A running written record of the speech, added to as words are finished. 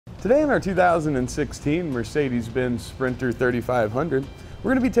Today in our 2016 Mercedes-Benz Sprinter 3500, we're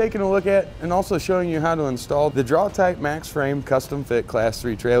going to be taking a look at and also showing you how to install the Draw-Tite Max Frame Custom Fit Class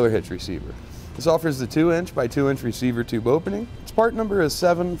 3 Trailer Hitch Receiver. This offers the 2" by 2" receiver tube opening. Its part number is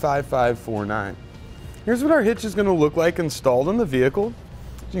 75549. Here's what our hitch is going to look like installed in the vehicle.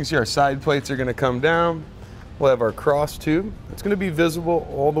 As you can see, our side plates are going to come down. We'll have our cross tube. It's going to be visible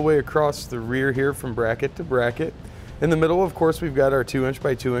all the way across the rear here from bracket to bracket. In the middle, of course, we've got our 2"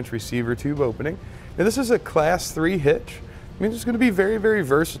 by 2" receiver tube opening. And this is a Class 3 hitch. I mean, it's going to be very, very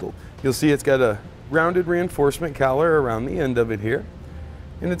versatile. You'll see it's got a rounded reinforcement collar around the end of it here.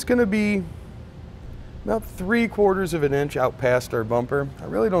 And it's going to be about 3/4 of an inch out past our bumper. I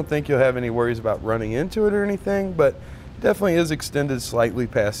really don't think you'll have any worries about running into it or anything, but it definitely is extended slightly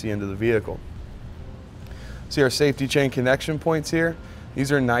past the end of the vehicle. See our safety chain connection points here?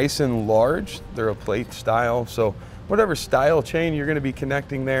 These are nice and large. They're a plate style, so whatever style chain you're going to be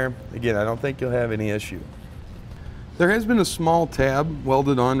connecting there, again, I don't think you'll have any issue. There has been a small tab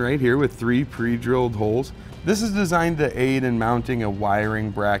welded on right here with 3 pre-drilled holes. This is designed to aid in mounting a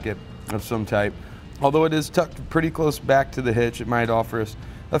wiring bracket of some type. Although it is tucked pretty close back to the hitch, it might offer us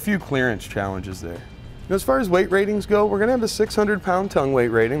a few clearance challenges there. Now, as far as weight ratings go, we're going to have a 600-pound tongue weight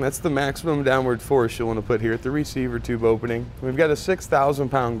rating. That's the maximum downward force you'll want to put here at the receiver tube opening. We've got a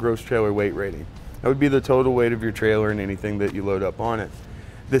 6,000-pound gross trailer weight rating. That would be the total weight of your trailer and anything that you load up on it.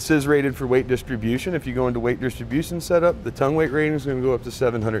 This is rated for weight distribution. If you go into weight distribution setup, the tongue weight rating is going to go up to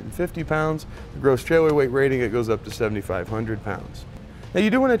 750 pounds. The gross trailer weight rating, it goes up to 7,500 pounds. Now, you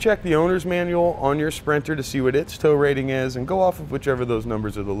do want to check the owner's manual on your Sprinter to see what its tow rating is and go off of whichever of those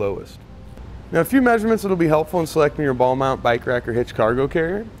numbers are the lowest. Now, a few measurements that will be helpful in selecting your ball mount, bike rack, or hitch cargo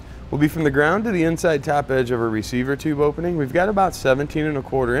carrier will be from the ground to the inside top edge of our receiver tube opening. We've got about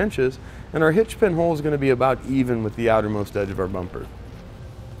 17¼ inches, and our hitch pin hole is going to be about even with the outermost edge of our bumper.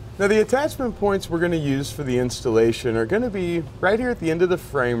 Now, the attachment points we're going to use for the installation are going to be right here at the end of the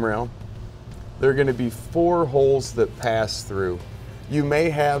frame rail. There are going to be 4 holes that pass through. You may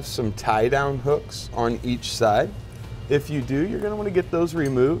have some tie-down hooks on each side. If you do, you're going to want to get those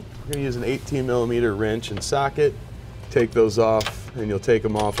removed. We're going to use an 18mm wrench and socket. Take those off, and you'll take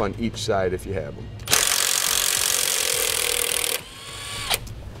them off on each side if you have them.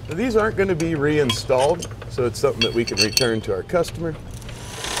 Now, these aren't going to be reinstalled, so it's something that we can return to our customer.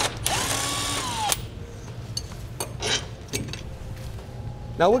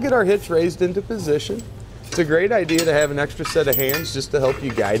 Now we'll get our hitch raised into position. It's a great idea to have an extra set of hands just to help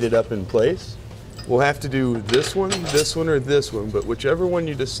you guide it up in place. We'll have to do this one, or this one, but whichever one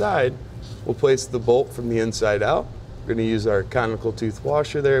you decide, we'll place the bolt from the inside out. We're going to use our conical tooth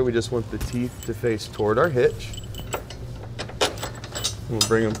washer there. We just want the teeth to face toward our hitch. We'll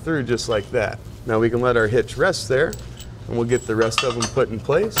bring them through just like that. Now we can let our hitch rest there, and we'll get the rest of them put in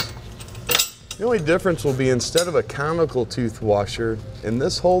place. The only difference will be, instead of a conical tooth washer, in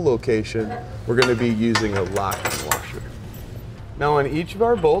this hole location, we're going to be using a locking washer. Now, on each of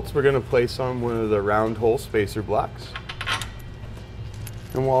our bolts, we're going to place on one of the round hole spacer blocks.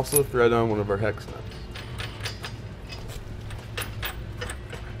 And we'll also thread on one of our hex nuts.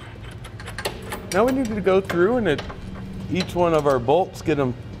 Now we need to go through and at each one of our bolts, get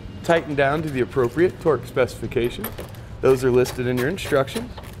them tightened down to the appropriate torque specifications. Those are listed in your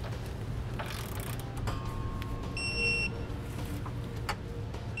instructions.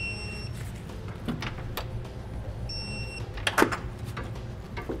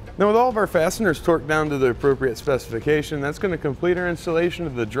 Now, with all of our fasteners torqued down to the appropriate specification, that's going to complete our installation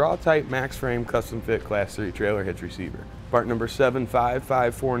of the Draw-Tite Max Frame Custom Fit Class 3 Trailer Hitch Receiver, part number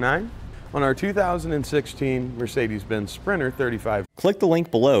 75549, on our 2016 Mercedes-Benz Sprinter 35. Click the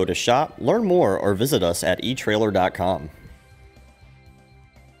link below to shop, learn more, or visit us at etrailer.com.